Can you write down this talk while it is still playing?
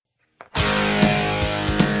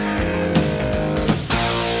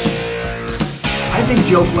think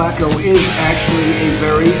Joe Flacco is actually a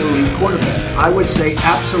very elite quarterback. I would say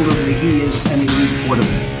absolutely he is an elite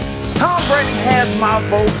quarterback. Tom Brady has my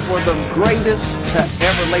vote for the greatest to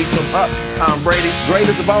ever lace him up. Tom Brady,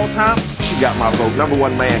 greatest of all time. She got my vote. Number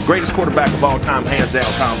one man, greatest quarterback of all time, hands down,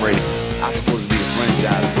 Tom Brady. I'm supposed to be a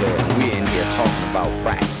franchise player. We're in here talking about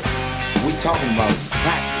practice. We talking about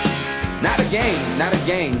practice. Not a game, not a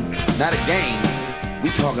game, not a game.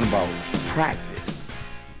 We talking about practice.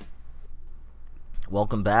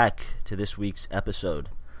 Welcome back to this week's episode.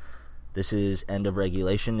 This is End of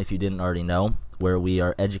Regulation, if you didn't already know, where we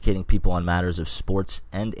are educating people on matters of sports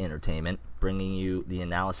and entertainment, bringing you the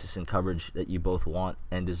analysis and coverage that you both want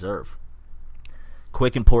and deserve.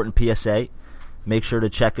 Quick important PSA, make sure to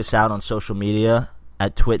check us out on social media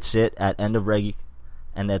at Twitsit at End of Reg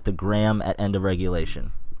and at the Gram at End of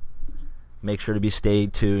Regulation. Make sure to stay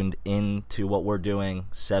tuned into what we're doing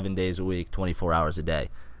 7 days a week, 24 hours a day.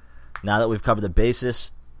 Now that we've covered the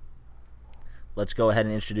basis, let's go ahead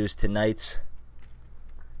and introduce tonight's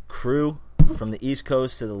crew from the East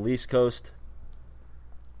Coast to the Least Coast,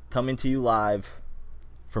 coming to you live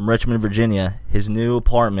from Richmond, Virginia, his new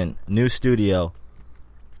apartment, new studio.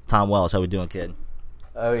 Tom Wells, how we doing, kid?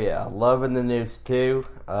 Oh, yeah. Loving the news, too.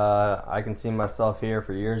 I can see myself here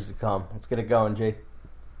for years to come. Let's get it going, G.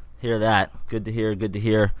 Hear that. Good to hear, good to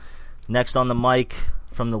hear. Next on the mic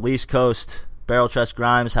from the Least Coast, Barrel Trust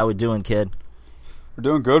Grimes, how we doing, kid? We're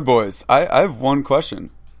doing good, boys. I have one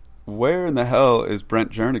question. Where in the hell is Brent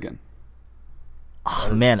Jernigan?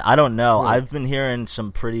 Oh, man, I don't know. I've been hearing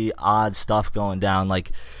some pretty odd stuff going down.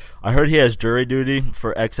 Like, I heard he has jury duty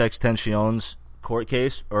for XXXTentacion's court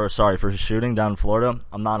case, for his shooting down in Florida.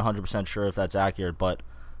 I'm not 100% sure if that's accurate, but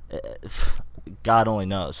God only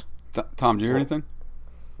knows. Tom, do you hear anything?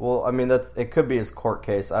 Well, I mean, it could be his court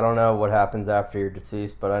case. I don't know what happens after you're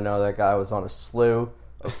deceased, but I know that guy was on a slew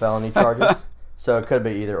of felony charges, so it could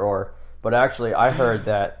be either or. But actually, I heard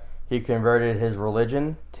that he converted his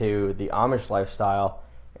religion to the Amish lifestyle,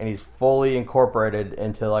 and he's fully incorporated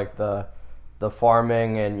into like the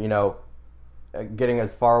farming and, you know, getting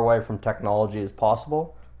as far away from technology as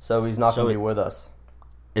possible. So he's not going to be with us.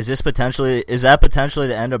 Is that potentially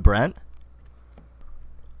the end of Brent?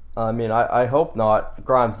 I mean, I hope not.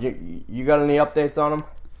 Grimes, you got any updates on him?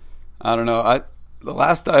 I don't know. The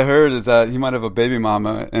last I heard is that he might have a baby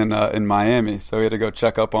mama in Miami, so he had to go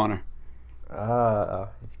check up on her.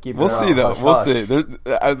 We'll see, though. We'll see.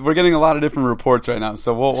 We're getting a lot of different reports right now,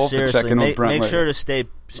 so we'll have to check in with Brent. Make sure to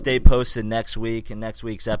stay posted next week and next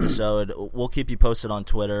week's episode. We'll keep you posted on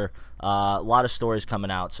Twitter. A lot of stories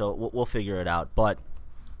coming out, so we'll figure it out. But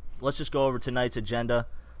let's just go over tonight's agenda.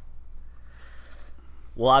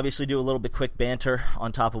 We'll obviously do a little bit quick banter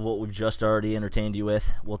on top of what we've just already entertained you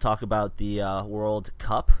with. We'll talk about the World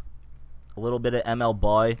Cup, a little bit of ML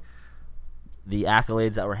Boy, the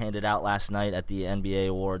accolades that were handed out last night at the NBA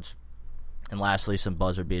Awards, and lastly, some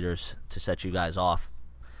buzzer beaters to set you guys off.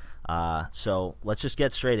 So let's just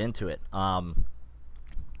get straight into it.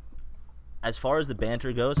 As far as the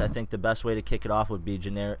banter goes, I think the best way to kick it off would be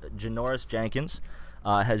Janoris Jenkins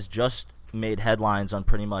has just made headlines on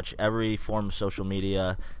pretty much every form of social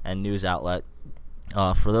media and news outlet.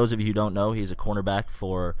 For those of you who don't know, he's a cornerback,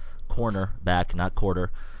 not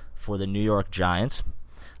quarter, for the New York Giants.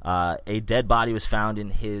 A dead body was found in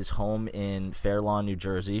his home in Fair Lawn, New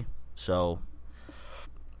Jersey. So,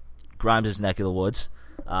 Grimes' neck of the woods.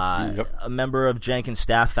 Yep. A member of Jenkins'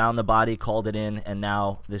 staff found the body, called it in, and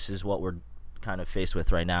now this is what we're kind of faced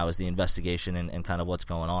with right now is the investigation and kind of what's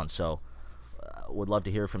going on. So, would love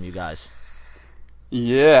to hear from you guys.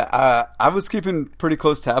 Yeah, I was keeping pretty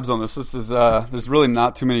close tabs on this. There's really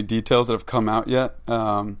not too many details that have come out yet.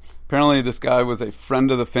 Apparently, this guy was a friend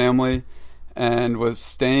of the family and was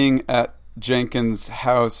staying at Jenkins'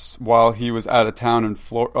 house while he was out of town in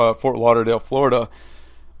Fort Lauderdale, Florida.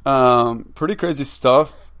 Pretty crazy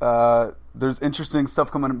stuff. There's interesting stuff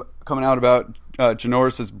coming out about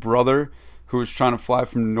Janoris' brother, who was trying to fly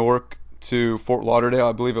from Newark to Fort Lauderdale,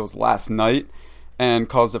 I believe it was last night, and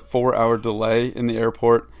caused a 4-hour delay in the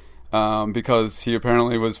airport because he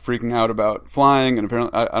apparently was freaking out about flying, and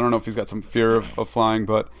apparently I don't know if he's got some fear of flying,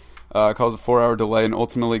 but caused a 4-hour delay and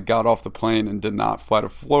ultimately got off the plane and did not fly to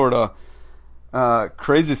Florida.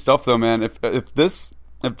 Crazy stuff, though, man. If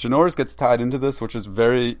Janoris gets tied into this, which is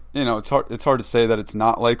very, it's hard to say that it's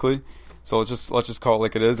not likely. So let's just call it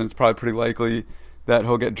like it is, and it's probably pretty likely that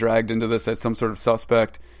he'll get dragged into this as some sort of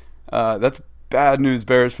suspect. That's bad news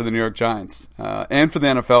bears for the New York Giants and for the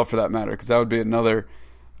NFL for that matter, because that would be another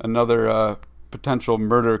potential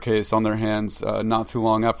murder case on their hands not too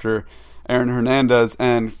long after Aaron Hernandez.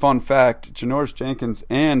 And fun fact, Janoris Jenkins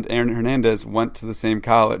and Aaron Hernandez went to the same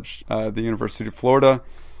college, the University of Florida.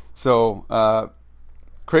 So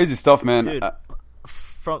crazy stuff, man. Dude,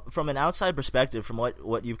 from an outside perspective, from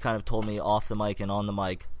what you've kind of told me off the mic and on the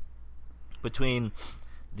mic, between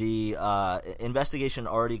the investigation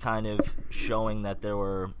already kind of showing that there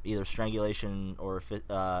were either strangulation or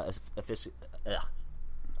all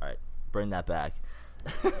right, bring that back.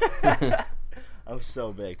 I'm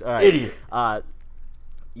so baked. All right. Idiot.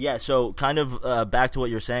 Yeah, so kind of back to what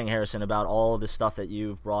you're saying, Harrison, about all of the stuff that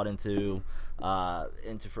you've brought into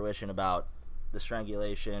fruition about the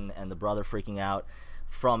strangulation and the brother freaking out.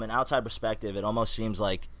 From an outside perspective, it almost seems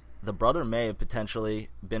like the brother may have potentially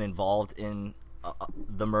been involved in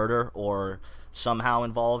the murder or somehow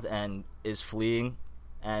involved and is fleeing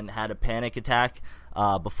and had a panic attack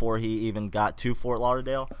before he even got to Fort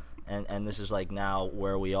Lauderdale. And this is like now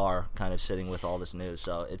where we are kind of sitting with all this news.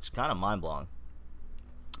 So it's kind of mind-blowing.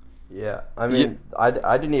 Yeah, I mean, I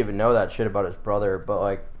didn't even know that shit about his brother, but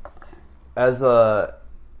like, as a,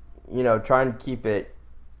 trying to keep it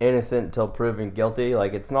innocent until proven guilty,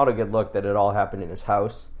 like, it's not a good look that it all happened in his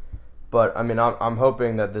house. But I mean, I'm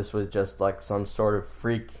hoping that this was just like some sort of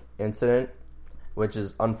freak incident, which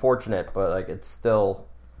is unfortunate, but like, it's still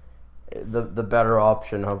the better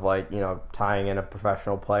option of like, tying in a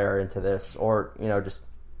professional player into this, or just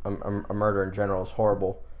a murder in general is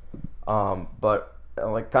horrible. But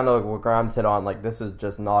like, kind of like what Grimes hit on, like, this is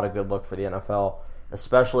just not a good look for the NFL,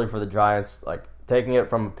 especially for the Giants. Like, taking it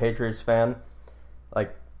from a Patriots fan,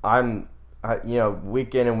 like,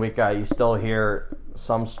 week in and week out, you still hear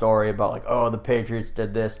some story about like, oh, the Patriots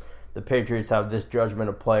did this, the Patriots have this judgment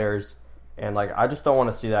of players, and like, I just don't want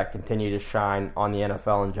to see that continue to shine on the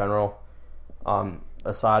NFL in general.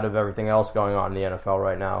 Aside of everything else going on in the NFL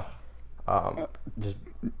right now,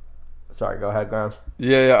 sorry, go ahead, Grimes.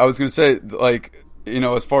 Yeah, I was going to say, like,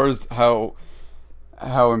 as far as how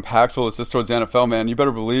impactful this is towards the NFL, man, you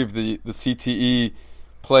better believe the CTE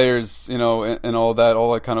players, and all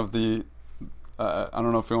that kind of the, I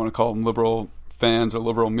don't know if you want to call them liberal fans or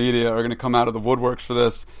liberal media, are going to come out of the woodworks for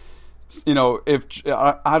this. If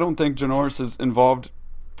I don't think Janoris is involved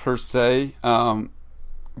per se,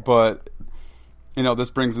 but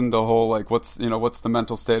this brings in the whole, like, what's the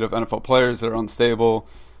mental state of NFL players that are unstable,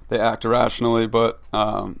 they act irrationally, but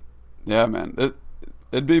yeah, man,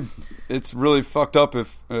 it's really fucked up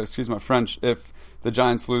if, excuse my French, if the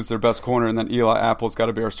Giants lose their best corner and then Eli Apple's got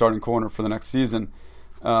to be our starting corner for the next season.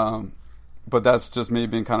 But that's just me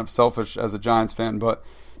being kind of selfish as a Giants fan. But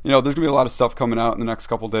there's gonna be a lot of stuff coming out in the next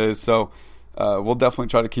couple days, so we'll definitely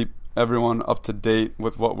try to keep everyone up to date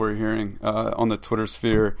with what we're hearing on the Twitter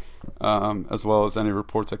sphere, as well as any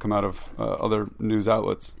reports that come out of other news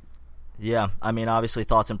outlets. Yeah, I mean, obviously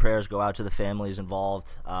thoughts and prayers go out to the families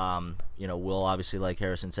involved. We'll obviously, like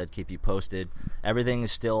Harrison said, keep you posted. Everything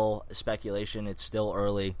is still speculation. It's still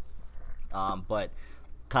early. But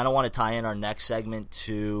kind of want to tie in our next segment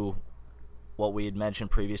to what we had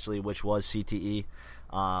mentioned previously, which was CTE.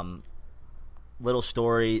 Little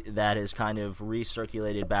story that has kind of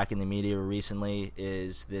recirculated back in the media recently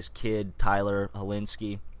is this kid, Tyler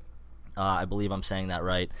Hilinski. I believe I'm saying that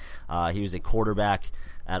right. He was a quarterback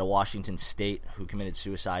at a Washington State who committed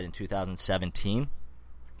suicide in 2017.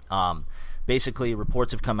 Basically,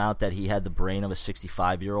 reports have come out that he had the brain of a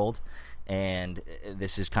 65-year-old, and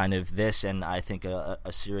this is kind of this, and I think a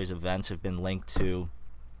series of events have been linked to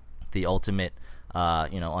the ultimate,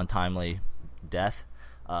 untimely death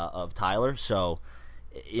of Tyler. So,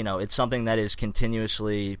 it's something that is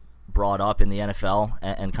continuously brought up in the NFL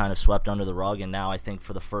and kind of swept under the rug, and now I think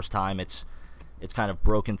for the first time it's kind of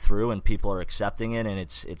broken through and people are accepting it, and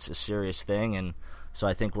it's a serious thing. And so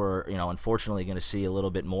I think we're unfortunately going to see a little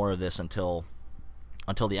bit more of this until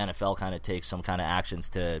the NFL kind of takes some kind of actions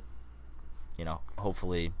to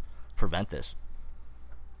hopefully prevent this.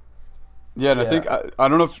 Yeah, and I think I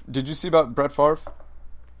don't know if did you see about Brett Favre?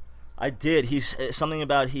 I did. He's something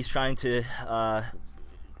about he's trying to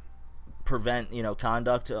prevent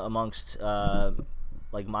conduct amongst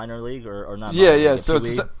like minor league or not. Yeah. League, so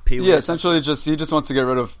Pee-wee essentially he just wants to get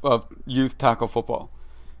rid of youth tackle football,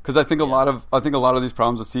 because I think a lot of these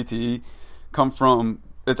problems with CTE come from,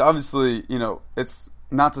 it's obviously it's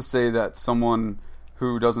not to say that someone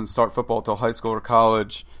who doesn't start football till high school or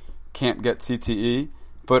college can't get CTE,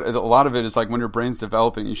 but a lot of it is like when your brain's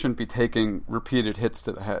developing, you shouldn't be taking repeated hits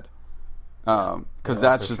to the head, because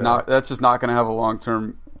that's just not going to have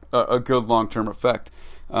a good long-term effect.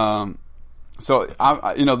 So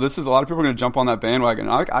this is a lot of people are going to jump on that bandwagon.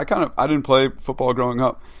 I didn't play football growing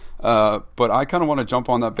up, But I kind of want to jump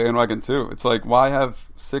on that bandwagon too. It's like, why have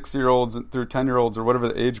 6-year-olds through 10-year-olds or whatever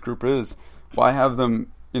the age group is? Why have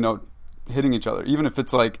them, hitting each other? Even if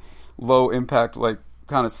it's like low impact, like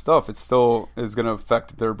kind of stuff, it still is going to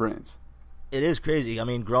affect their brains. It is crazy. I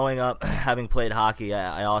mean, growing up, having played hockey,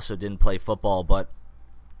 I also didn't play football, but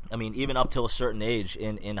I mean, even up till a certain age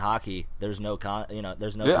in hockey, there's no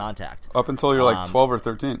contact up until you're like 12 or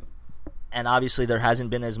 13. And obviously, there hasn't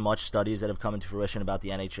been as much studies that have come into fruition about the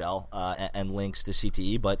NHL and links to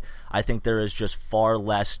CTE, but I think there is just far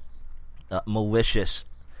less malicious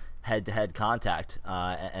head-to-head contact,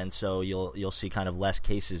 and so you'll see kind of less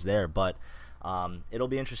cases there. But it'll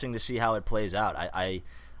be interesting to see how it plays out.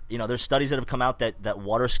 There's studies that have come out that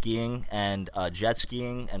water skiing and jet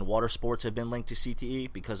skiing and water sports have been linked to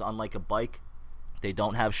CTE because, unlike a bike, they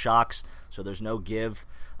don't have shocks, so there's no give.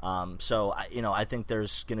 I think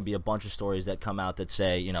there's going to be a bunch of stories that come out that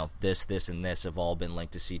say, this, and this have all been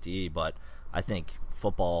linked to CTE, but I think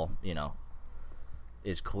football,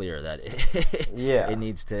 is clear that it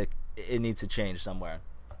needs to change somewhere.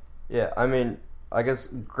 Yeah, I mean, I guess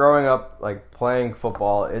growing up, like playing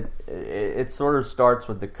football, it sort of starts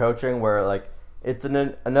with the coaching, where like it's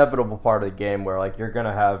an inevitable part of the game where like you're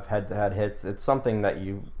gonna have head-to-head hits. It's something that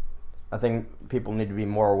I think people need to be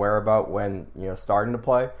more aware about when starting to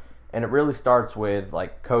play, and it really starts with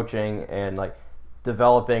like coaching and like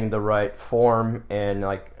developing the right form and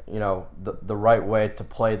like the right way to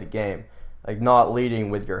play the game, like not leading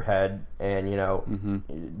with your head and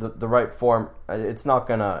the right form. It's not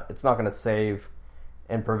gonna save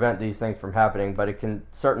and prevent these things from happening, but it can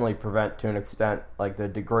certainly prevent to an extent like the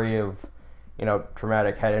degree of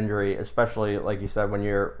traumatic head injury, especially like you said when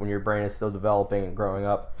your brain is still developing and growing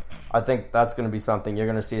up. I think that's going to be something you're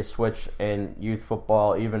going to see a switch in youth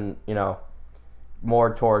football, even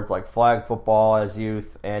more towards like flag football as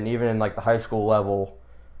youth, and even in like the high school level.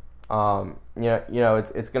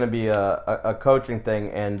 It's going to be a coaching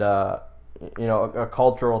thing and a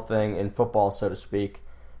cultural thing in football, so to speak,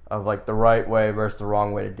 of like the right way versus the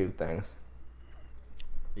wrong way to do things.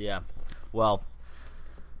 Yeah, well,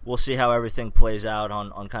 we'll see how everything plays out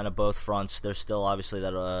on kind of both fronts. There's still obviously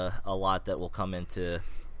that a lot that will come into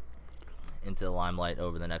the limelight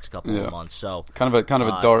over the next couple of months. So kind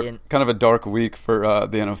of a dark week for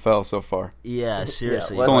the NFL so far. Yeah,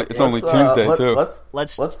 seriously. It's only Tuesday too.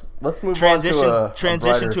 Let's move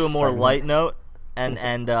transition to a more light note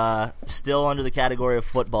and still under the category of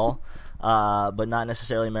football, but not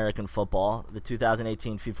necessarily American football. The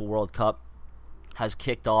 2018 FIFA World Cup has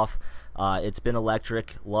kicked off. It's been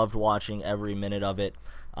electric. Loved watching every minute of it.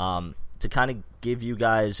 To kind of give you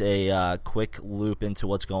guys a quick loop into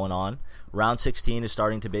what's going on, Round 16 is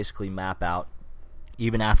starting to basically map out.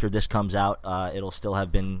 Even after this comes out, it'll still have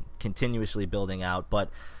been continuously building out. But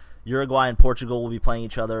Uruguay and Portugal will be playing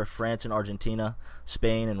each other. France and Argentina,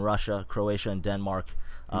 Spain and Russia, Croatia and Denmark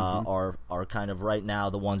are kind of right now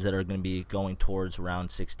the ones that are going to be going towards Round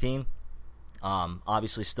 16.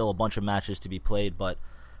 Obviously still a bunch of matches to be played, but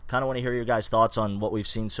kind of want to hear your guys' thoughts on what we've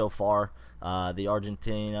seen so far. The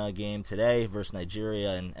Argentina game today versus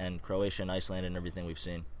Nigeria and Croatia and Iceland and everything we've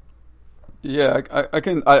seen. Yeah,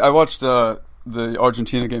 I watched the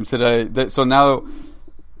Argentina game today. So now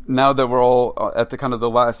that we're all at the kind of the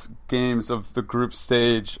last games of the group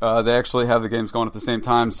stage, they actually have the games going at the same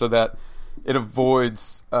time, so that it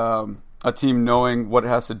avoids a team knowing what it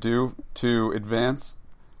has to do to advance,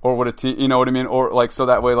 or what a team, you know what I mean, or like so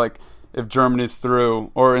that way, like if Germany's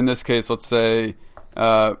through, or in this case, let's say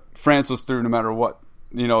France was through no matter what,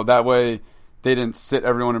 that way they didn't sit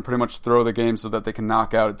everyone and pretty much throw the game so that they can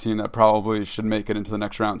knock out a team that probably should make it into the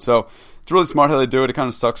next round. So it's really smart how they do it. It kind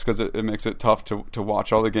of sucks because it makes it tough to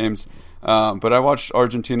watch all the games. But I watched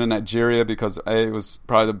Argentina-Nigeria because it was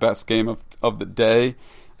probably the best game of the day.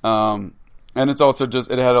 And it's also it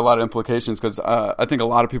had a lot of implications because I think a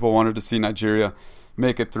lot of people wanted to see Nigeria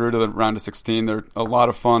make it through to the round of 16. They're a lot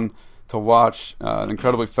of fun to watch,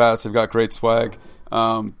 incredibly fast. They've got great swag.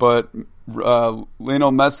 But Lionel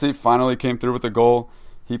Messi finally came through with a goal.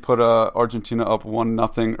 He put Argentina up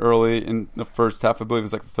 1-0 early in the first half. I believe it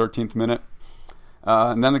was like the 13th minute.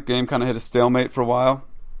 And then the game kind of hit a stalemate for a while.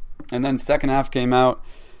 And then second half came out.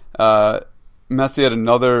 Messi had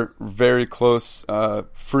another very close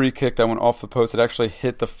free kick that went off the post. It actually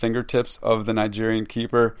hit the fingertips of the Nigerian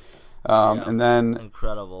keeper. And then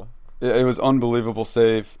incredible. It was unbelievable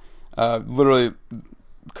save. Literally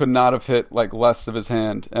could not have hit like less of his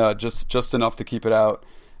hand, just enough to keep it out.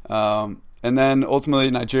 And then ultimately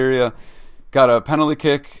Nigeria got a penalty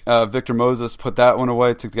kick. Victor Moses put that one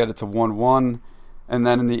away to get it to 1-1. And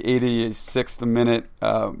then in the 86th minute,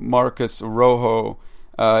 Marcus Rojo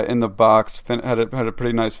in the box, had a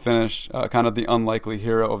pretty nice finish, kind of the unlikely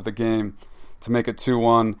hero of the game to make it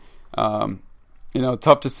 2-1.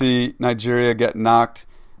 Tough to see Nigeria get knocked.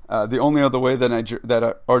 The only other way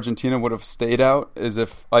that Argentina would have stayed out is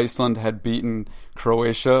if Iceland had beaten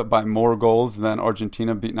Croatia by more goals than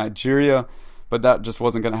Argentina beat Nigeria, but that just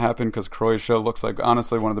wasn't going to happen because Croatia looks like,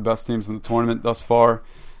 honestly, one of the best teams in the tournament thus far.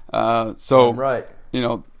 Right.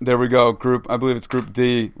 There we go. I believe it's Group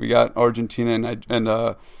D. We got Argentina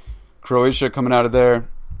and Croatia coming out of there.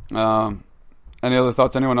 Any other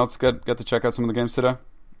thoughts? Anyone else get to check out some of the games today?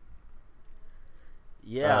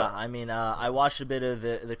 Yeah, I watched a bit of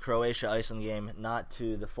the Croatia-Iceland game, not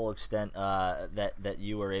to the full extent that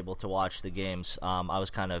you were able to watch the games. I was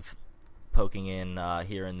kind of poking in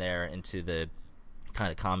here and there into the kind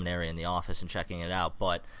of common area in the office and checking it out,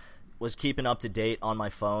 but was keeping up to date on my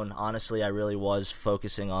phone. Honestly, I really was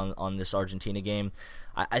focusing on this Argentina game.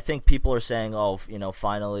 I think people are saying,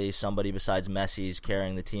 finally somebody besides Messi's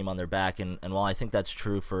carrying the team on their back, and while I think that's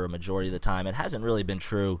true for a majority of the time, it hasn't really been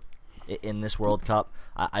true in this World Cup.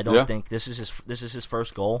 I don't think this is his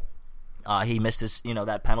first goal. He missed his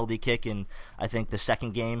that penalty kick in I think the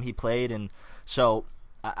second game he played, and so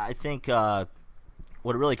I think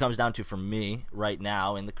what it really comes down to for me right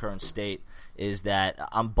now in the current state is that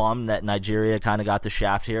I'm bummed that Nigeria kind of got the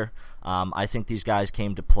shaft here. I think these guys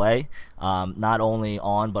came to play, not only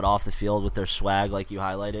on but off the field with their swag like you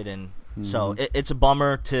highlighted, and so it's a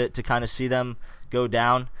bummer to kind of see them go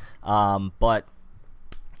down, but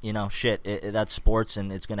that's sports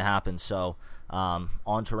and it's going to happen. So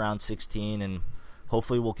on to round 16, and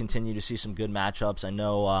hopefully we'll continue to see some good matchups. I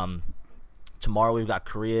know tomorrow we've got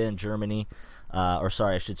Korea and Germany.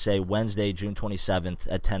 Wednesday, June 27th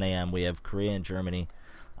at 10 a.m. we have Korea and Germany,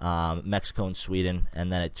 Mexico and Sweden, and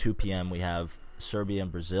then at 2 p.m. we have Serbia and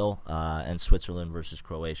Brazil, and Switzerland versus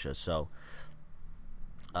Croatia. So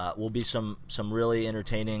will be some really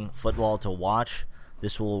entertaining football to watch.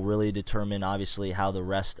 This will really determine, obviously, how the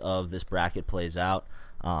rest of this bracket plays out.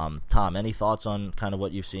 Tom, any thoughts on kind of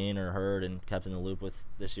what you've seen or heard and kept in the loop with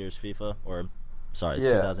this year's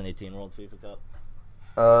 2018 World FIFA Cup?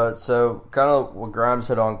 So kind of what Grimes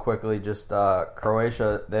hit on quickly, just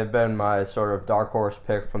Croatia, they've been my sort of dark horse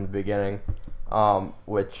pick from the beginning,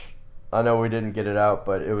 which I know we didn't get it out,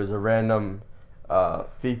 but it was a random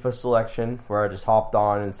FIFA selection where I just hopped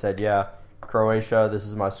on and said, yeah, Croatia, this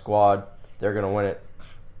is my squad, they're going to win it.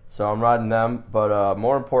 So I'm riding them, but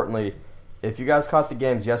more importantly, if you guys caught the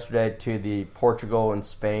games yesterday to the Portugal and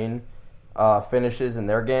Spain finishes in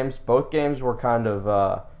their games, both games were kind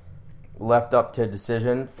of left up to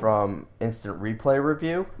decision from instant replay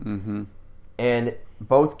review. Mm-hmm. And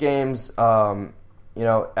both games, after,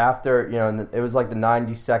 it was like the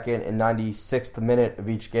 92nd and 96th minute of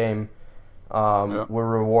each game were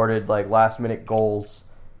rewarded like last-minute goals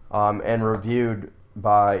and reviewed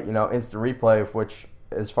by, instant replay, which,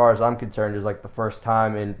 as far as I'm concerned, is like the first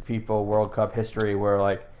time in FIFA World Cup history where,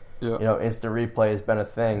 instant replay has been a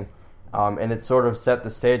thing. And it sort of set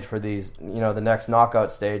the stage for these, the next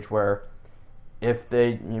knockout stage where if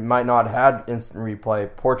you might not have had instant replay,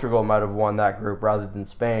 Portugal might have won that group rather than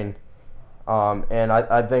Spain. And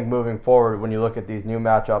I think moving forward, when you look at these new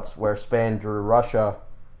matchups where Spain drew Russia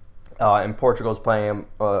and Portugal's playing,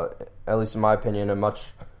 at least in my opinion, a much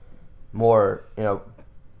more,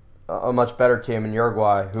 a much better team in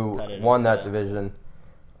Uruguay who won that division.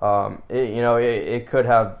 It could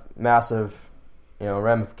have massive,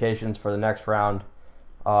 ramifications for the next round.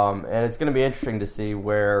 And it's going to be interesting to see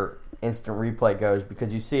where instant replay goes,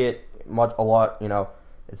 because you see it a lot.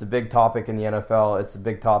 It's a big topic in the NFL. It's a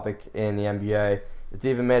big topic in the NBA. It's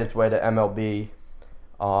even made its way to MLB,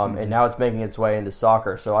 and now it's making its way into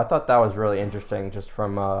soccer. So I thought that was really interesting, just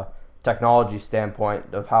from a technology standpoint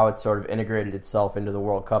of how it sort of integrated itself into the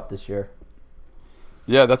World Cup this year.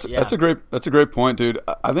 Yeah, that's a great point, dude.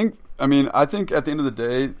 I think at the end of the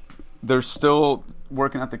day, they're still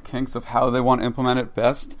working out the kinks of how they want to implement it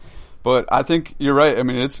best. But I think you're right. I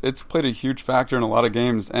mean, it's played a huge factor in a lot of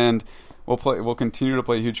games, and we'll continue to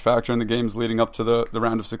play a huge factor in the games leading up to the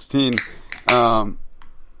round of 16. But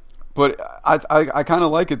I kind of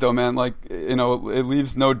like it though, man. Like, it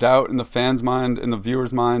leaves no doubt in the fans' mind, in the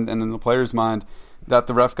viewers' mind, and in the players' mind that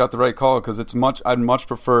the ref got the right call, because I'd much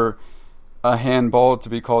prefer a handball to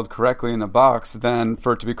be called correctly in the box than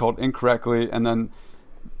for it to be called incorrectly and then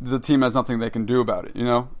the team has nothing they can do about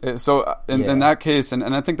it, So in that case, and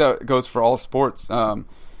I think that goes for all sports,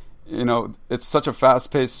 it's such a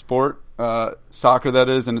fast-paced sport, soccer that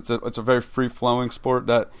is, and it's a very free-flowing sport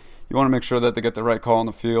that you want to make sure that they get the right call on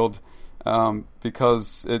the field,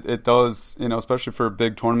 because it does, especially for a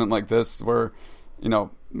big tournament like this where, the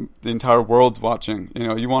entire world's watching.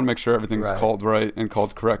 You want to make sure everything's Right. called right and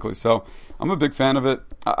called correctly. So I'm a big fan of it.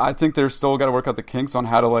 I think they're still got to work out the kinks on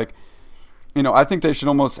how to I think they should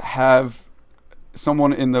almost have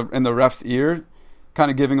someone in the ref's ear, kind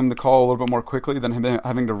of giving him the call a little bit more quickly than him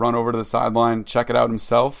having to run over to the sideline, check it out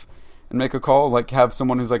himself, and make a call. Like have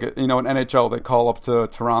someone who's like an NHL, they call up to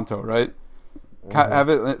Toronto, right? Mm-hmm. Have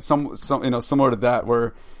it some similar to that,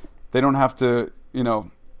 where they don't have to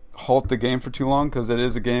halt the game for too long, because it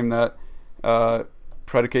is a game that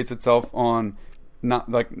predicates itself on not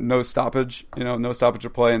no stoppage, no stoppage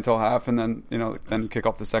of play until half, and then then you kick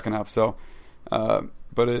off the second half. So,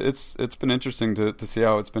 but it's been interesting to see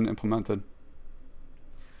how it's been implemented.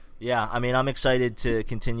 Yeah, I mean, I'm excited to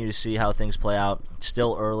continue to see how things play out.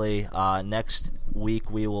 Still early. Next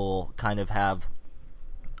week we will kind of have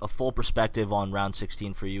a full perspective on round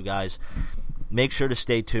 16 for you guys. Make sure to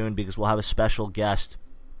stay tuned, because we'll have a special guest.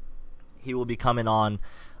 He will be coming on.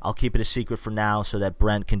 I'll keep it a secret for now so that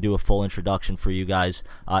Brent can do a full introduction for you guys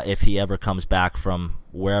if he ever comes back from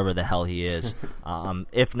wherever the hell he is.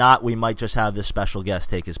 If not, we might just have this special guest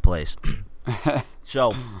take his place.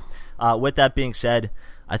 So, with that being said,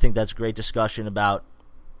 I think that's a great discussion about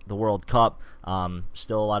the World Cup.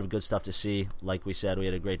 Still a lot of good stuff to see. Like we said, we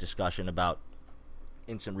had a great discussion about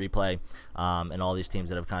instant replay and all these teams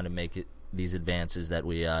that have kind of made these advances that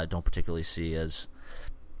we don't particularly see as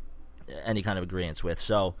any kind of agreement with.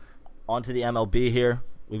 So, on to the MLB here.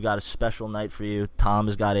 We've got a special night for you. Tom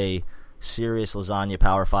has got a serious lasagna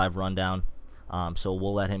Power 5 rundown, so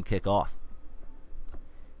we'll let him kick off.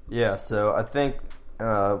 Yeah, so I think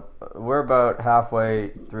we're about halfway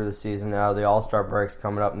through the season now. The All-Star break's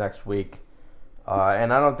coming up next week.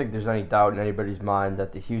 And I don't think there's any doubt in anybody's mind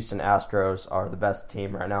that the Houston Astros are the best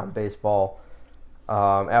team right now in baseball.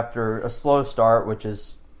 After a slow start, which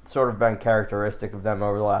has sort of been characteristic of them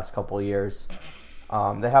over the last couple of years,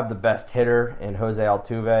 they have the best hitter in Jose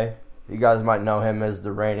Altuve. You guys might know him as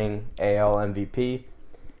the reigning AL MVP.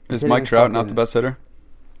 Is Mike Trout not the best hitter?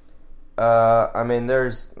 I mean,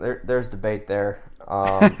 there's debate there.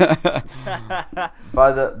 By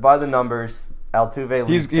the numbers, Altuve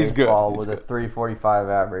leads baseball with a 3.45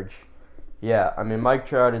 average. Yeah, I mean, Mike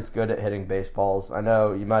Trout is good at hitting baseballs. I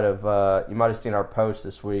know you might have seen our post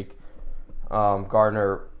this week.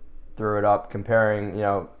 Gardner threw it up comparing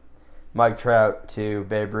Mike Trout to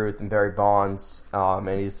Babe Ruth and Barry Bonds, and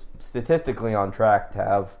he's statistically on track to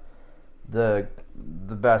have the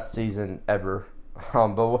best season ever.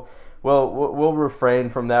 But we'll refrain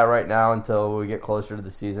from that right now until we get closer to the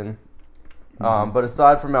season. But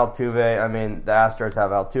aside from Altuve, I mean, the Astros have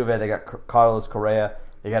Altuve. They got Carlos Correa.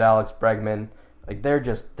 They got Alex Bregman. They're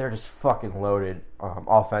just fucking loaded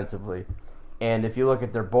offensively. And if you look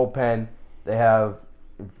at their bullpen, they have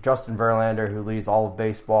Justin Verlander, who leads all of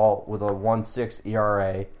baseball with a 1.6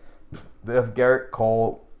 ERA. They have Garrett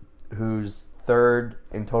Cole, who's third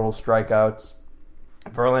in total strikeouts.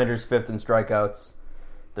 Verlander's fifth in strikeouts.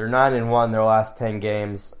 They're 9-1 their last 10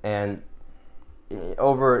 games, and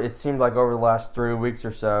it seemed like over the last 3 weeks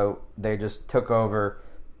or so, they just took over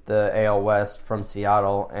the AL West from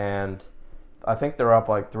Seattle, and I think they're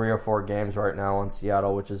up 3 or 4 games right now on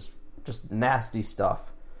Seattle, which is just nasty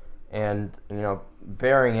stuff. And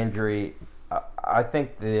barring injury, I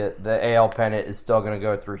think the AL pennant is still going to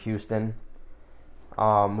go through Houston,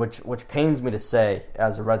 which pains me to say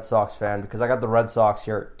as a Red Sox fan, because I got the Red Sox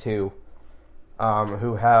here at 2.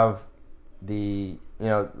 Who have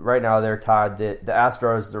right now they're tied. The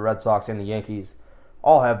Astros, the Red Sox, and the Yankees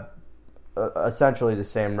all have essentially the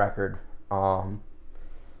same record.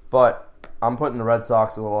 But I'm putting the Red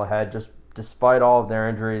Sox a little ahead. Just despite all of their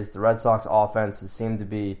injuries, the Red Sox offenses seem to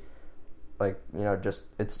be just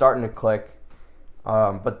it's starting to click.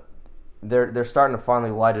 But they're starting to finally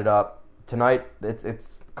light it up. Tonight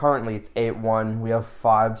it's currently 8-1. We have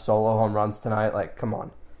 5 solo home runs tonight. Come on.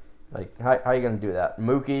 How are you going to do that?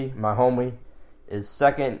 Mookie, my homie, is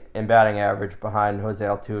second in batting average behind Jose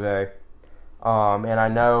Altuve. And I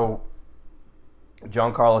know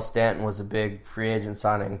Giancarlo Stanton was a big free agent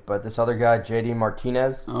signing, but this other guy, JD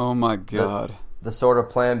Martinez. Oh, my God. The sort of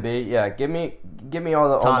plan B. Yeah, give me all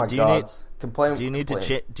the Tom, oh, my gods. Do you need to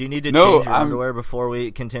change your underwear before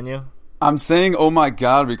we continue? I'm saying oh, my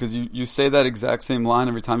God, because you say that exact same line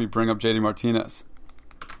every time you bring up JD Martinez.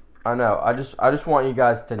 I know. I just want you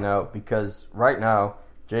guys to know, because right now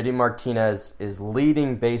JD Martinez is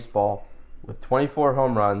leading baseball with 24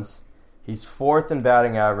 home runs. He's 4th in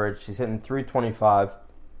batting average. He's hitting .325,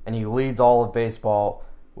 and he leads all of baseball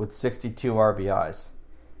with 62 RBIs.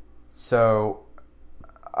 So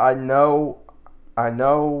I know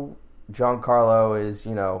Giancarlo is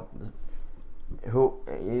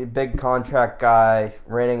big contract guy,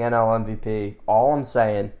 reigning NL MVP. All I'm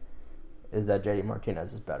saying is that JD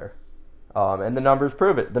Martinez is better. And the numbers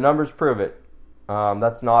prove it.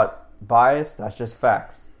 That's not biased. That's just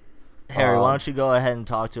facts. Harry, why don't you go ahead and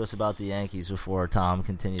talk to us about the Yankees before Tom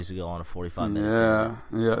continues to go on a 45-minute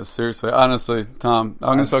Yeah, seriously. Honestly, Tom,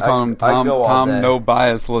 I'm going to start calling him Tom No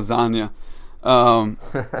Bias Lasagna.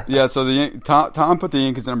 Yeah, so Tom put the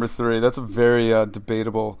Yankees at number 3. That's a very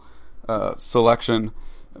debatable selection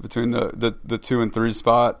between the 2 and 3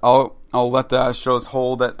 spot. I'll let the Astros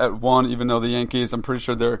hold at 1, even though the Yankees, I'm pretty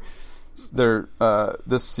sure they're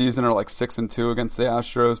this season are like 6-2 against the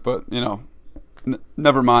Astros, but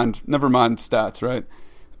never mind stats, right?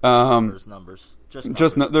 Numbers.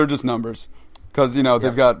 They're just numbers, because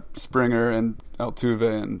they've got Springer and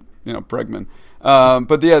Altuve and Bregman.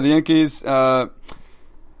 But yeah, the Yankees have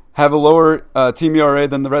a lower team ERA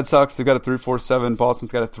than the Red Sox. They've got a 3.47.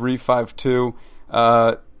 Boston's got a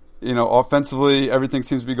 3.52. Offensively, everything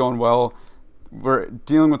seems to be going well. We're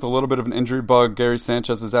dealing with a little bit of an injury bug. Gary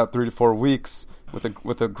Sanchez is out 3 to 4 weeks with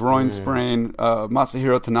a groin sprain.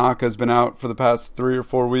 Masahiro Tanaka has been out for the past 3 or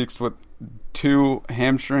 4 weeks with 2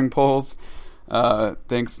 hamstring pulls.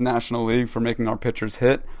 Thanks National League for making our pitchers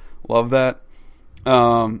hit. Love that.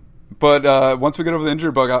 But once we get over the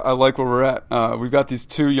injury bug, I like where we're at. We've got these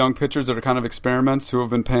 2 young pitchers that are kind of experiments who have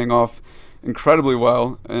been paying off incredibly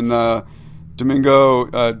well. And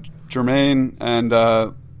Domingo Germain and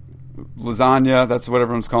Lasagna, that's what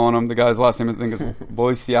everyone's calling him. The guy's last name I think is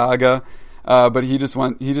Loisiaga. But he just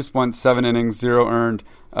went 7 innings, 0 earned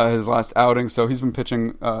his last outing. So he's been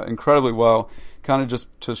pitching incredibly well, kind of just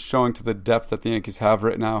showing to the depth that the Yankees have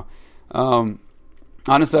right now.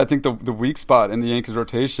 Honestly, I think the weak spot in the Yankees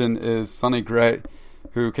rotation is Sonny Gray,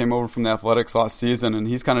 who came over from the Athletics last season, and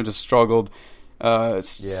he's kind of just struggled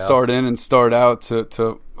start in and start out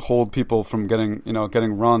to hold people from getting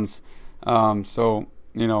runs.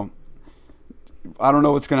 I don't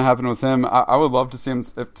know what's going to happen with him. I would love to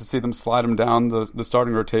see them slide him down the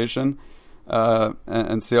starting rotation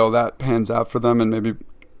and see how that pans out for them, and maybe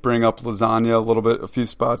bring up Lasagna a few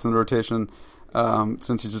spots in the rotation.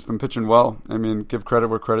 Since he's just been pitching well. I mean, give credit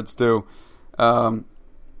where credit's due. The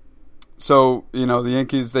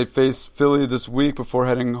Yankees, they face Philly this week before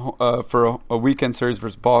heading for a weekend series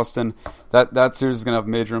versus Boston. That series is going to have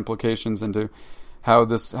major implications into how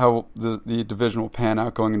the division will pan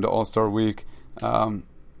out going into All-Star week. So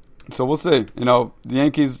we'll see. The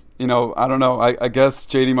Yankees, I don't know. I guess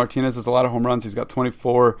JD Martinez has a lot of home runs. He's got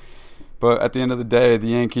 24. But at the end of the day, the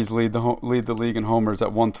Yankees lead the league in homers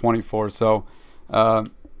at 124. So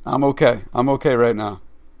I'm okay. I'm okay right now.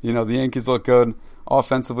 The Yankees look good.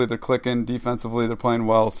 Offensively, they're clicking. Defensively, they're playing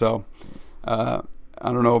well. So I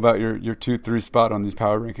don't know about your 2-3 spot on these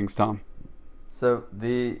power rankings, Tom. So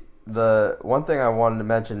the one thing I wanted to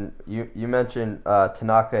mention, you mentioned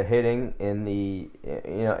Tanaka hitting in the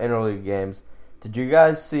interleague games. Did you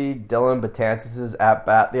guys see Dylan Betances' at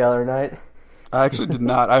bat the other night? I actually did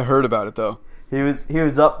not. I heard about it though. He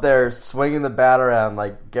was up there swinging the bat around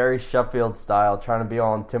like Gary Sheffield style, trying to be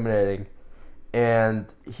all intimidating, and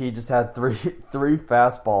he just had three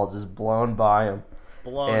fastballs just blown by him.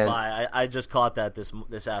 I just caught that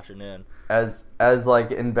this afternoon. As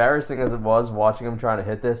like embarrassing as it was watching him trying to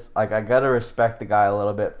hit this, like I gotta respect the guy a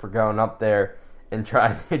little bit for going up there and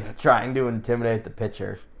trying to intimidate the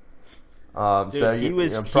pitcher. Dude,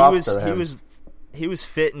 he was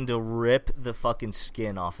fitting to rip the fucking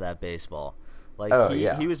skin off that baseball. Like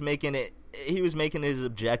he was making it. He was making his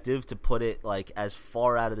objective to put it like as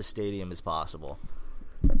far out of the stadium as possible.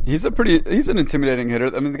 He's an intimidating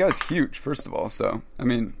hitter. I mean, the guy's huge, first of all. So I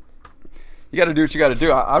mean, you got to do what you got to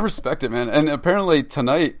do. I respect it, man. And apparently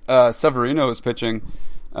tonight, Severino is pitching.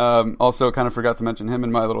 Also, kind of forgot to mention him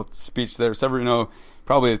in my little speech there. Severino,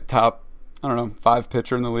 probably a top, 5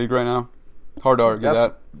 pitcher in the league right now. Hard to argue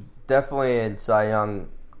that. Definitely a Cy Young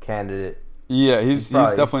candidate. Yeah, he's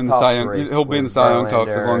definitely in the Cy Young. He'll be in the Cy Young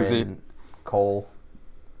talks as long as he. Cole.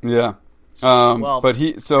 Yeah. But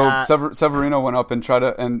Severino went up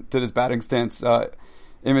and did his batting stance,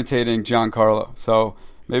 imitating Giancarlo. So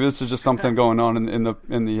maybe this is just something going on in the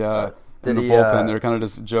bullpen. They're kind of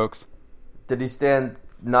just jokes. Did he stand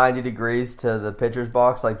 90 degrees to the pitcher's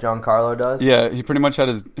box like Giancarlo does? Yeah, he pretty much had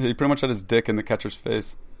his dick in the catcher's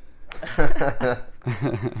face.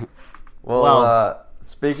 Well,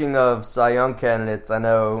 speaking of Cy Young candidates, I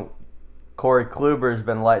know Corey Kluber's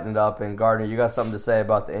been lighting it up, and Gardner, you got something to say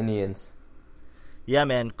about the Indians? Yeah,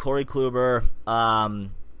 man, Corey Kluber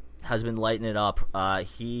has been lighting it up.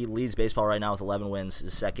 He leads baseball right now with 11 wins,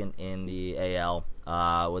 is second in the AL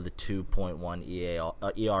with a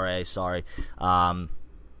 2.1 ERA.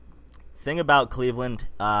 thing about Cleveland,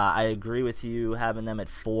 I agree with you having them at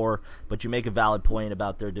 4, but you make a valid point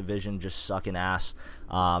about their division just sucking ass.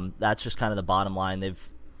 That's just kind of the bottom line. They've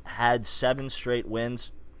had 7 straight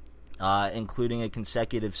wins, including a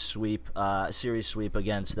consecutive series sweep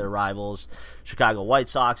against their rivals, Chicago White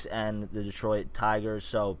Sox and the Detroit Tigers.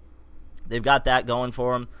 So they've got that going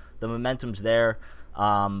for them. The momentum's there.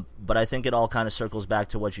 But I think it all kind of circles back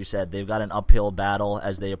to what you said. They've got an uphill battle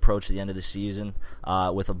as they approach the end of the season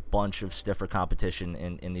with a bunch of stiffer competition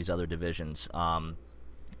in these other divisions.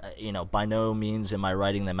 By no means am I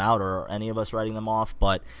writing them out or any of us writing them off,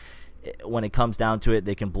 but when it comes down to it,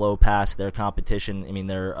 they can blow past their competition. I mean,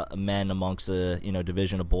 they're men amongst a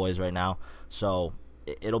division of boys right now. So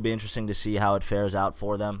it'll be interesting to see how it fares out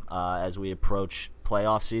for them as we approach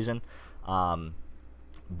playoff season.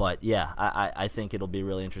 But yeah, I think it'll be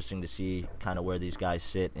really interesting to see kind of where these guys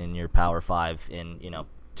sit in your Power 5 in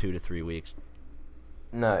 2 to 3 weeks.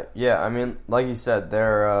 No, yeah, I mean, like you said,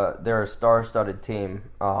 they're a star-studded team.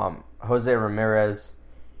 Jose Ramirez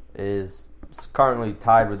is currently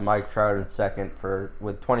tied with Mike Trout in second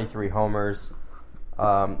with 23 homers.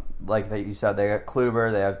 Like that you said, they got Kluber,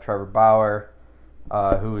 they have Trevor Bauer,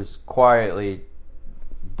 who is quietly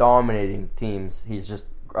dominating teams. He's just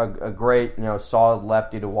a great, solid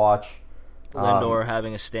lefty to watch. Lindor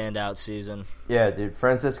having a standout season. Yeah, dude.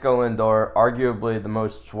 Francisco Lindor, arguably the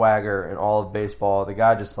most swagger in all of baseball. The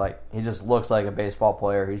guy he just looks like a baseball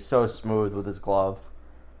player. He's so smooth with his glove.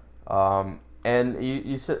 And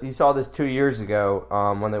you saw this 2 years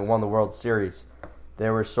ago when they won the World Series. They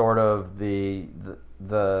were sort of the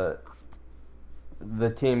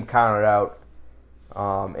team counted out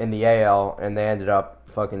in the AL, and they ended up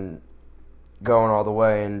fucking going all the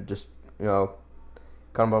way and just,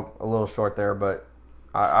 come up a little short there, but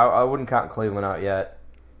I wouldn't count Cleveland out yet.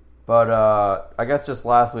 But I guess just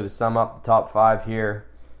lastly, to sum up the top 5 here,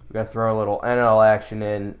 we're going to throw a little NL action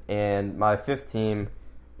in, and my 5th team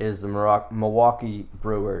is the Milwaukee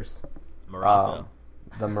Brewers. Morocco.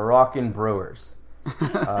 The Moroccan Brewers.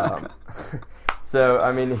 So,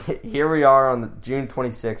 I mean, here we are on June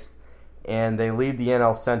 26th, and they lead the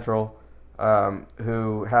NL Central,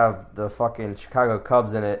 who have the fucking Chicago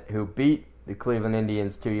Cubs in it, who beat the Cleveland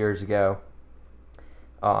Indians 2 years ago,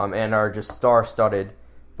 and are just star-studded.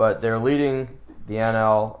 But they're leading the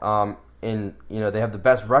NL they have the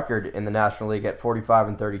best record in the National League at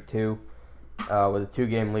 45-32, with a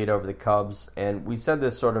 2-game lead over the Cubs. And we said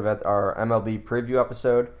this sort of at our MLB preview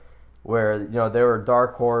episode, where they were a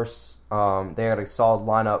dark horse. They had a solid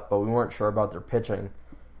lineup, but we weren't sure about their pitching.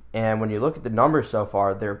 And when you look at the numbers so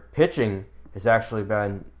far, their pitching has actually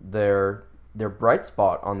been their bright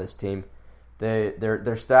spot on this team.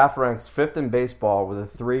 Their staff ranks 5th in baseball with a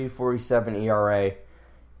 3.47 ERA,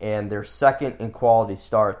 and they're 2nd in quality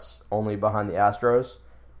starts, only behind the Astros.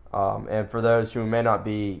 And for those who may not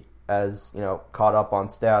be as caught up on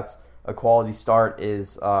stats, a quality start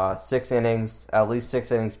is 6 innings, at least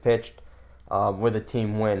 6 innings pitched, with a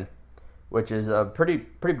team win, which is a pretty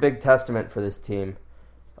big testament for this team.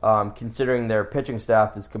 Considering their pitching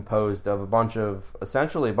staff is composed of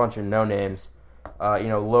essentially a bunch of no-names,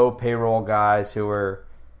 low payroll guys who are,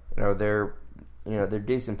 they're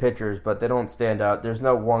decent pitchers, but they don't stand out. There's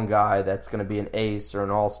no one guy that's going to be an ace or an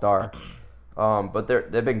all-star, but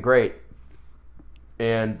they've been great.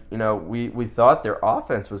 And we thought their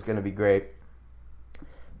offense was going to be great,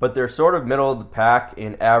 but they're sort of middle of the pack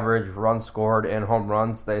in average runs scored and home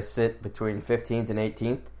runs. They sit between 15th and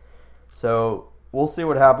 18th. So we'll see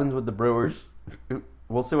what happens with the Brewers.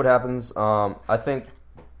 We'll see what happens. I think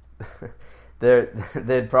it'd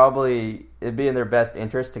be in their best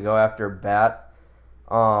interest to go after a bat.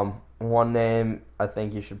 One name I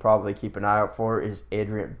think you should probably keep an eye out for is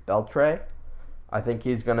Adrian Beltre. I think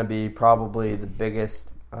he's going to be probably the biggest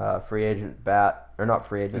free agent bat, or not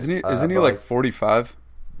free agent. Isn't he like 45?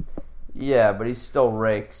 Yeah, but he still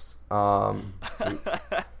rakes.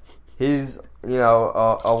 He's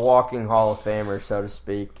a walking Hall of Famer, so to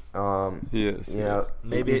speak. He is.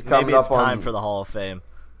 Maybe it's time for the Hall of Fame.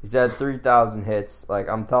 He's had 3,000 hits. Like,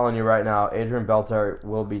 I'm telling you right now, Adrian Beltre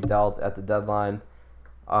will be dealt at the deadline.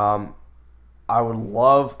 I would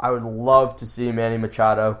love to see Manny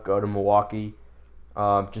Machado go to Milwaukee,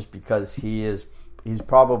 just because he's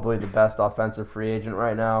probably the best offensive free agent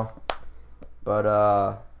right now.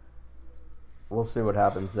 But we'll see what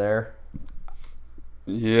happens there.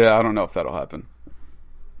 Yeah, I don't know if that'll happen,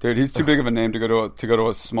 dude. He's too big of a name to go to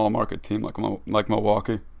a small market team like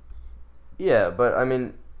Milwaukee. Yeah, but I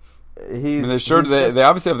mean, they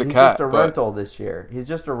obviously have the cap. He's just a rental this year. He's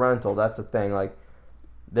just a rental. That's the thing. Like,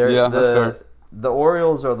 that's fair. The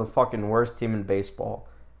Orioles are the fucking worst team in baseball,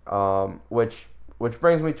 which which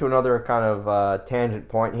brings me to another kind of tangent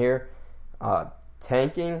point here.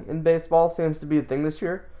 Tanking in baseball seems to be a thing this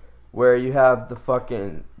year, where you have the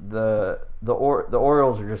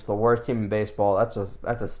Orioles are just the worst team in baseball. That's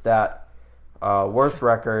a stat. Worst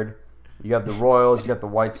record. You have the Royals. You got the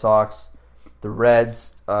White Sox, the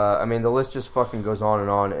Reds. I mean, the list just fucking goes on,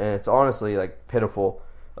 and it's honestly like pitiful.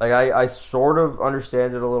 Like I sort of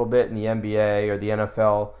understand it a little bit in the NBA or the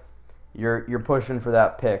NFL. You're pushing for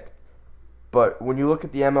that pick, but when you look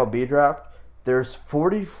at the MLB draft, there's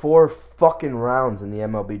 44 fucking rounds in the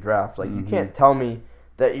MLB draft. Like you can't tell me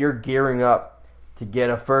that you're gearing up to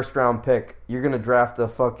get a first round pick. You're gonna draft a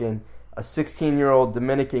 16-year-old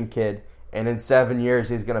Dominican kid, and in 7 years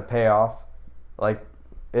he's gonna pay off. Like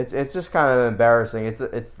it's just kind of embarrassing.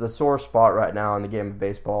 It's the sore spot right now in the game of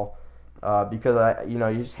baseball because you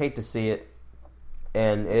just hate to see it,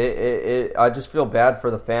 and I just feel bad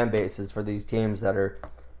for the fan bases for these teams that are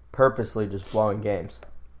purposely just blowing games.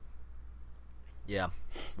 Yeah,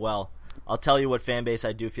 well, I'll tell you what fan base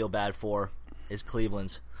I do feel bad for is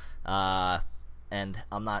Cleveland's, and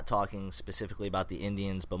I'm not talking specifically about the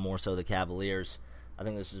Indians, but more so the Cavaliers. I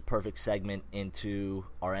think this is a perfect segment into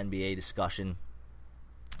our NBA discussion.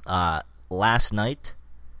 Last night,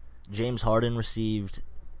 James Harden received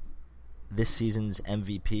this season's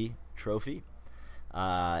MVP trophy,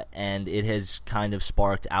 and it has kind of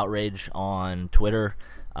sparked outrage on Twitter,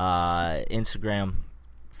 Instagram,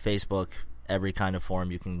 Facebook, every kind of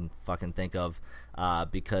forum you can fucking think of,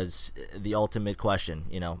 because the ultimate question,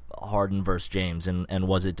 Harden versus James, and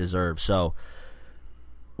was it deserved? So,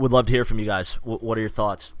 would love to hear from you guys. What are your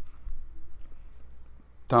thoughts?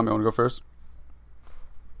 Tom, you want to go first?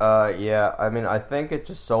 Yeah, I mean, I think it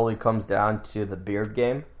just solely comes down to the beard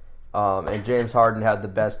game, and James Harden had the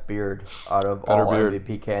best beard out of all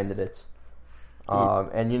MVP candidates.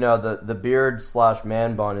 And the beard /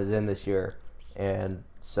 man bun is in this year, and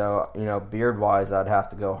so beard wise, I'd have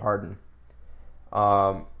to go Harden.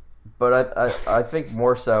 But I think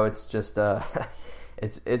more so it's just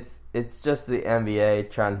it's just the NBA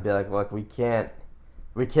trying to be like, look, we can't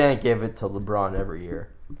give it to LeBron every year,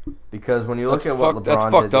 because when you look at what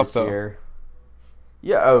LeBron did this year,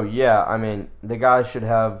 yeah, I mean, the guy should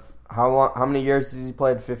have how many years has he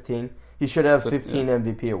played? 15. He should have 15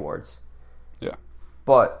 MVP awards. Yeah,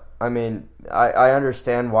 but I mean, I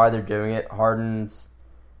understand why they're doing it. Harden's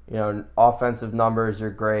offensive numbers are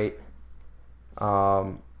great.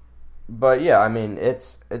 But yeah, I mean, it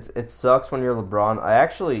sucks when you're LeBron. I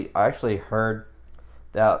actually heard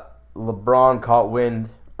that LeBron caught wind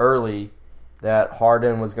early that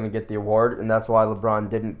Harden was going to get the award, and that's why LeBron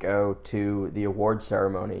didn't go to the award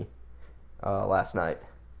ceremony last night.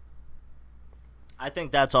 I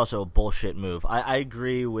think that's also a bullshit move. I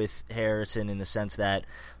agree with Harrison in the sense that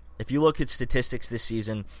if you look at statistics this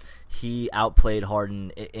season, he outplayed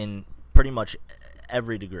Harden in pretty much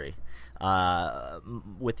every degree,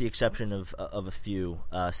 with the exception of a few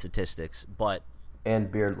statistics.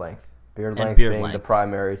 And beard length. Beard being length. The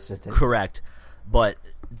primary statistic. Correct. But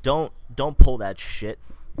don't pull that shit.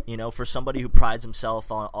 For somebody who prides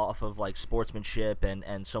himself off of like sportsmanship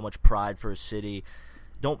and so much pride for his city,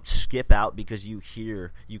 don't skip out because you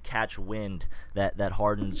catch wind that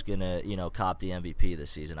Harden's gonna cop the MVP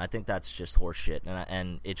this season. I think that's just horseshit,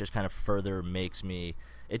 and it just kind of further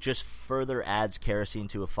adds kerosene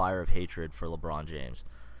to a fire of hatred for LeBron James.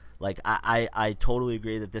 Like I totally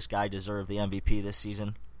agree that this guy deserved the MVP this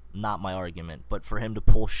season. Not my argument, but for him to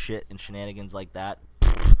pull shit and shenanigans like that,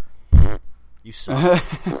 you suck.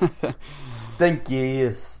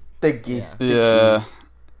 Stinky. Yeah,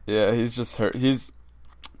 he's just hurt.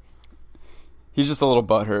 He's just a little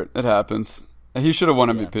butthurt. It happens. He should have won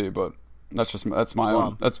MVP, but that's my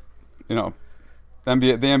own. That's the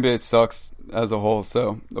NBA sucks as a whole,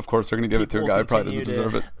 so of course they're going to give it to a guy who probably doesn't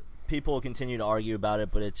deserve it. People will continue to argue about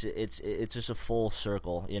it, but it's just a full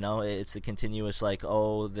circle. It's the continuous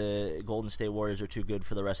the Golden State Warriors are too good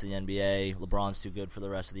for the rest of the NBA. LeBron's too good for the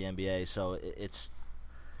rest of the NBA. So it's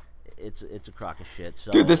a crock of shit.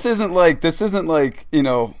 So, dude, this isn't like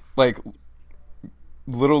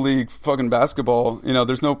Little League fucking basketball.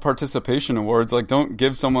 There's no participation awards. Like, don't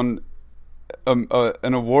give someone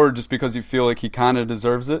an award just because you feel like he kind of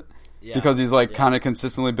deserves it, because he's kind of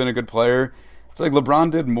consistently been a good player. It's like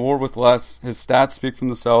LeBron did more with less. His stats speak for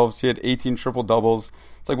themselves. He had 18 triple-doubles.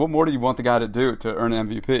 It's like, what more do you want the guy to do to earn an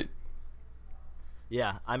MVP?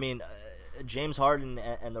 Yeah, I mean, James Harden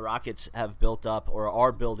and the Rockets have built up or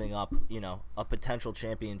are building up, a potential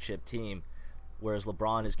championship team, whereas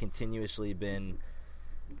LeBron has continuously been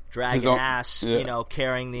dragging ass,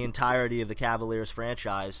 carrying the entirety of the Cavaliers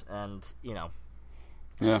franchise, and,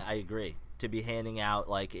 I agree. to be handing out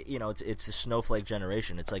like it's a snowflake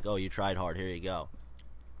generation. It's like, oh, you tried hard, here you go.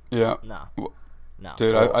 Yeah. No.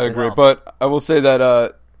 Dude, I agree. But I will say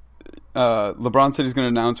that LeBron said he's going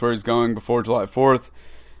to announce where he's going before July 4th.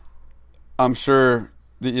 I'm sure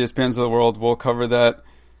the ESPNs of the world will cover that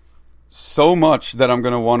so much that I'm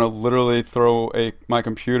going to want to literally throw my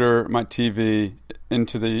computer, my TV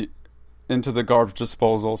into the garbage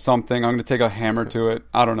disposal, something. I'm going to take a hammer to it.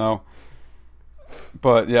 I don't know.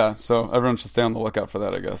 But yeah, so everyone should stay on the lookout for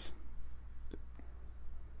that, I guess.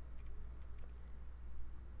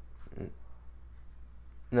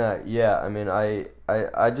 No, yeah, I mean,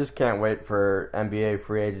 I just can't wait for NBA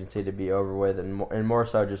free agency to be over with, and more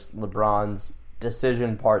so just LeBron's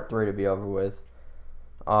decision part 3 to be over with.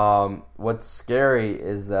 What's scary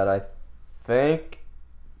is that I think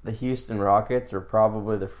the Houston Rockets are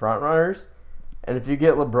probably the front runners, and if you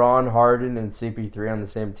get LeBron, Harden, and CP3 on the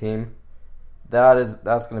same team, that's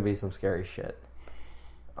going to be some scary shit.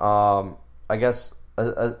 I guess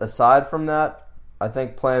aside from that, I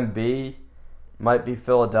think Plan B might be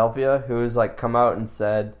Philadelphia, who has come out and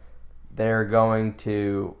said they're going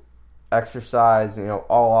to exercise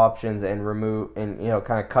all options and remove and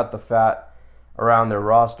kind of cut the fat around their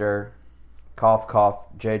roster. Cough cough.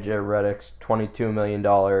 JJ Redick's $22 million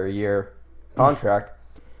a year contract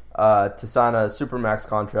to sign a supermax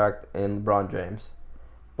contract in LeBron James.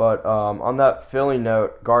 But on that Philly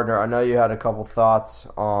note, Gardner, I know you had a couple thoughts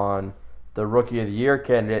on the Rookie of the Year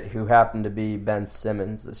candidate who happened to be Ben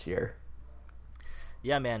Simmons this year.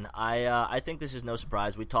 Yeah, man, I think this is no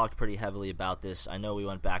surprise. We talked pretty heavily about this. I know we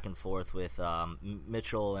went back and forth with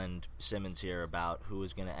Mitchell and Simmons here about who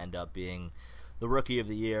was going to end up being the Rookie of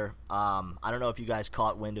the Year. I don't know if you guys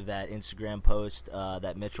caught wind of that Instagram post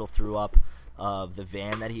that Mitchell threw up of the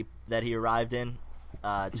van that he arrived in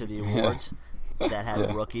to the awards that had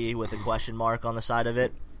a rookie with a question mark on the side of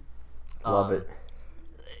it. Love it.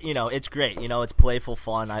 It's great. It's playful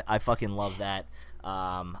fun. I fucking love that.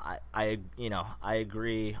 I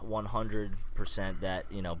agree 100% that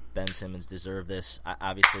Ben Simmons deserved this.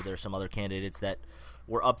 Obviously, there's some other candidates that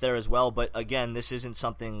were up there as well, but again, this isn't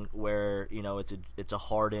something where it's a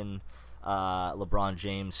Harden, LeBron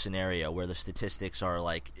James scenario where the statistics are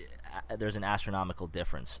like there's an astronomical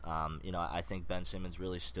difference. I think Ben Simmons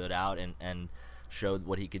really stood out and showed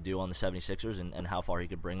what he could do on the 76ers and how far he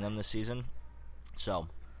could bring them this season. So,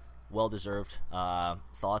 well deserved.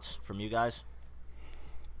 Thoughts from you guys?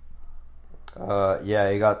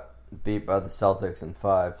 Yeah, he got beat by the Celtics in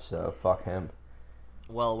 5, so fuck him.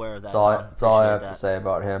 Well aware of that. That's all I have to say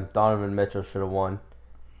about him. Donovan Mitchell should have won.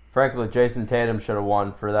 Frankly, Jason Tatum should have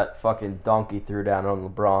won for that fucking dunk he threw down on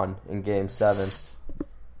LeBron in Game 7.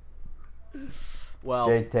 Well,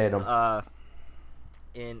 Jay Tatum.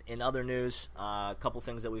 In other news, a couple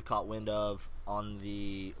things that we've caught wind of on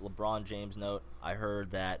the LeBron James note. I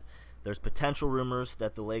heard that there's potential rumors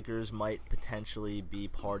that the Lakers might potentially be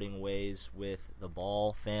parting ways with the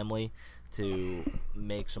Ball family to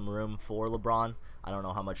make some room for LeBron. I don't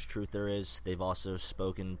know how much truth there is. They've also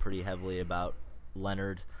spoken pretty heavily about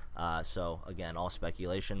Leonard. So, again, all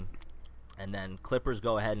speculation. And then Clippers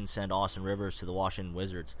go ahead and send Austin Rivers to the Washington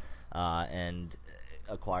Wizards and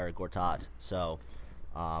acquire Gortat. So,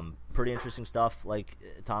 pretty interesting stuff. Like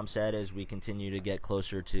Tom said, as we continue to get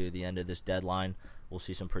closer to the end of this deadline, we'll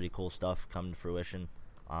see some pretty cool stuff come to fruition.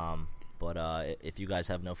 But if you guys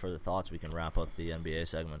have no further thoughts, we can wrap up the NBA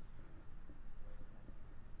segment.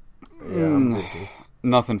 Yeah,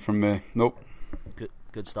 nothing from me. Nope.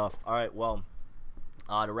 Good stuff. All right, well,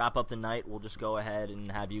 to wrap up the night, we'll just go ahead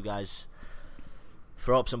and have you guys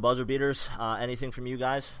throw up some buzzer beaters. Anything from you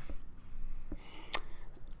guys?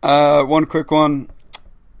 One quick one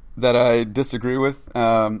that I disagree with.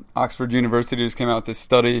 Oxford University just came out with this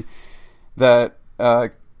study that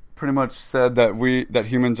pretty much said that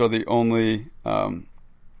humans are the only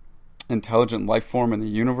intelligent life form in the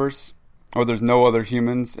universe, or there's no other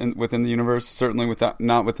humans within the universe. Certainly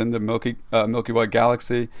not within the Milky Way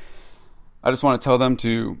galaxy. I just want to tell them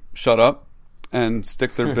to shut up and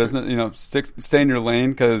stick to their business. Stay in your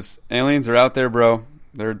lane, because aliens are out there, bro.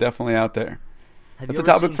 They're definitely out there. That's a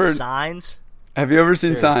topic for Signs. Have you ever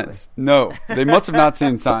seen Signs? No, they must have not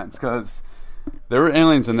seen Signs, because there were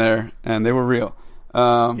aliens in there and they were real.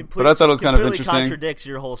 But I thought it was kind of interesting. Contradicts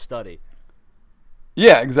your whole study.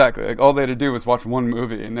 Yeah, exactly. Like, all they had to do was watch one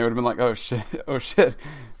movie, and they would have been like, "Oh shit,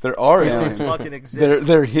 there are aliens. Fucking exist.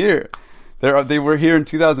 They're here. They were here in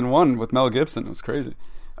 2001 with Mel Gibson. It was crazy."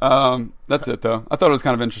 That's it, though. I thought it was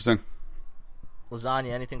kind of interesting.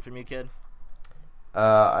 Lasagna, anything from you, kid?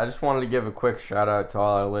 I just wanted to give a quick shout out to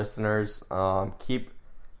all our listeners. Keep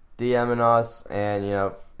DMing us and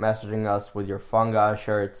messaging us with your fungi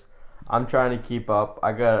shirts. I'm trying to keep up.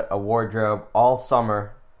 I got a wardrobe all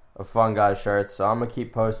summer of Fun Guys shirts, so I'm going to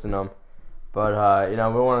keep posting them. But, we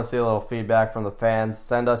want to see a little feedback from the fans.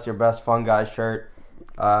 Send us your best Fun Guys shirt.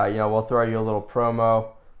 We'll throw you a little promo,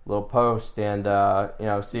 little post, and,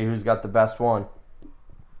 see who's got the best one.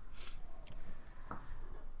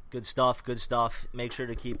 Good stuff, good stuff. Make sure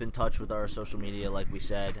to keep in touch with our social media, like we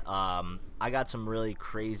said. I got some really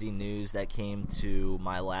crazy news that came to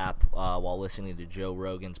my lap while listening to Joe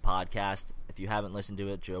Rogan's podcast. If you haven't listened to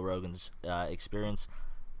it, Joe Rogan's Experience,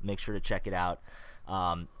 make sure to check it out.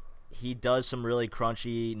 He does some really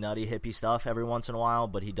crunchy, nutty, hippie stuff every once in a while,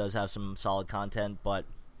 but he does have some solid content. But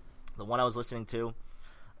the one I was listening to,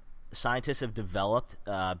 scientists have developed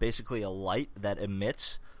basically a light that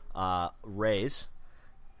emits rays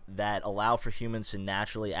that allow for humans to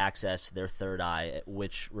naturally access their third eye,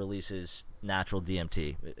 which releases natural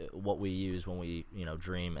DMT, what we use when we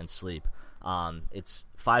dream and sleep. It's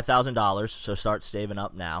 $5,000, so start saving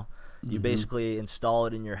up now. You basically install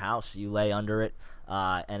it in your house, you lay under it,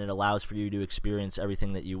 and it allows for you to experience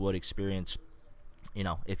everything that you would experience,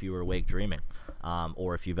 if you were awake dreaming.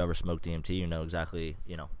 Or if you've ever smoked DMT, you know exactly,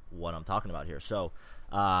 what I'm talking about here. So,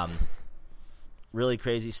 really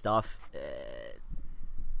crazy stuff.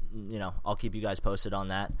 I'll keep you guys posted on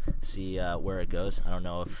that, see where it goes. I don't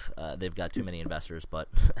know if they've got too many investors, but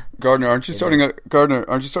Gardner, aren't you starting a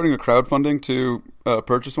crowdfunding to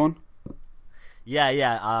purchase one? Yeah,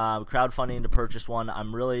 crowdfunding to purchase one.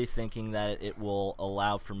 I'm really thinking that it will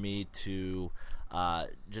allow for me to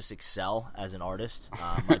just excel as an artist.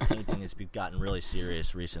 My painting has gotten really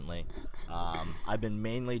serious recently. I've been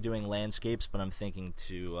mainly doing landscapes, but I'm thinking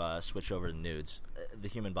to switch over to nudes. The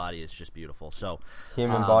human body is just beautiful. So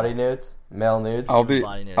human body nudes, male nudes.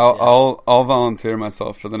 I'll volunteer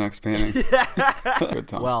myself for the next painting. Good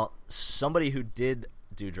time. Well, somebody who did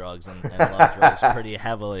do drugs and love drugs pretty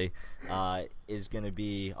heavily is going to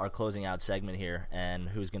be our closing out segment here, and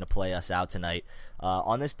who's going to play us out tonight.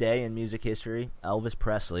 On this day in music history, Elvis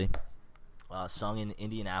Presley sung in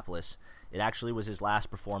Indianapolis. It actually was his last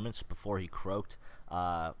performance before he croaked.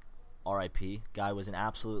 R.I.P. Guy was an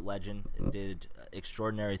absolute legend and did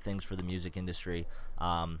extraordinary things for the music industry.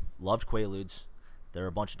 Loved Quaaludes. There are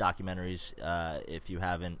a bunch of documentaries. If you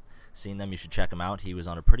haven't seen them, you should check them out. He was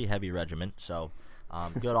on a pretty heavy regimen, so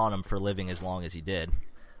good on him for living as long as he did.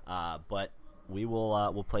 But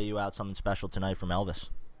we'll play you out something special tonight from Elvis.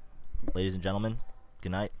 Ladies and gentlemen,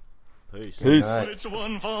 good night. Peace. It's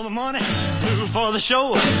one for the money, two for the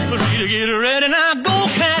show, three to get ready. Now go,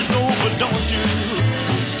 cat, go, but don't you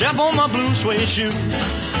step on my blue suede shoe.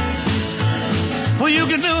 Well, you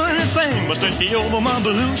can do anything but stay over my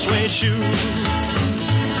blue suede shoe.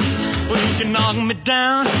 Well, you can knock me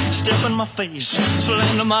down, step in my face,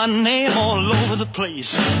 slander my name all over the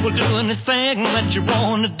place. Well, do anything that you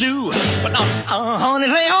want to do, but honey,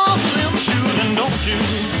 lay off them shoes and don't you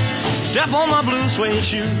step on my blue suede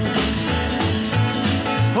shoe.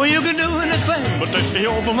 Well, you can do anything but stay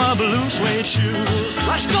over my blue suede shoes.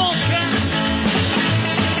 Let's go, cat.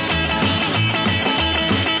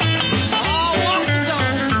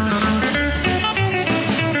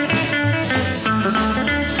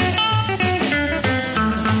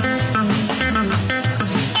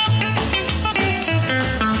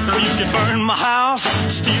 Burn my house,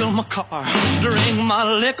 steal my car, drink my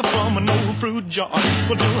liquor from an old fruit jar.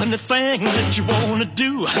 Well, do anything that you wanna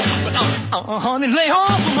do, but honey, lay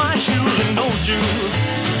off of my shoes and don't you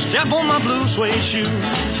step on my blue suede shoe.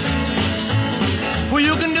 Well,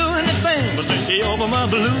 you can do anything but stay over my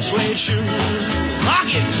blue suede shoes. Rock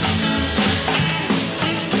it.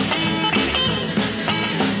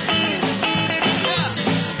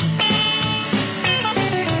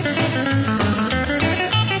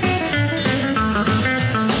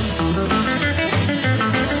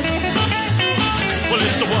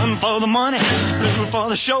 For the money, two for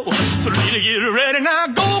the show, three to get ready. Now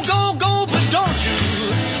go, go, go, but don't you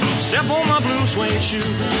step on my blue suede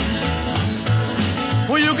shoe.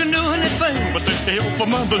 Well, you can do anything but stay over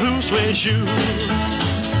my blue suede shoe.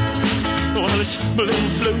 Well, it's blue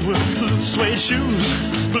suede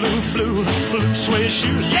shoes, blue suede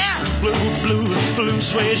shoes, yeah, blue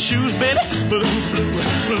suede shoes, baby, blue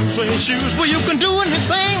suede shoes. Well, you can do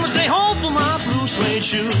anything but stay home for my blue suede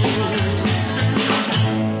shoes.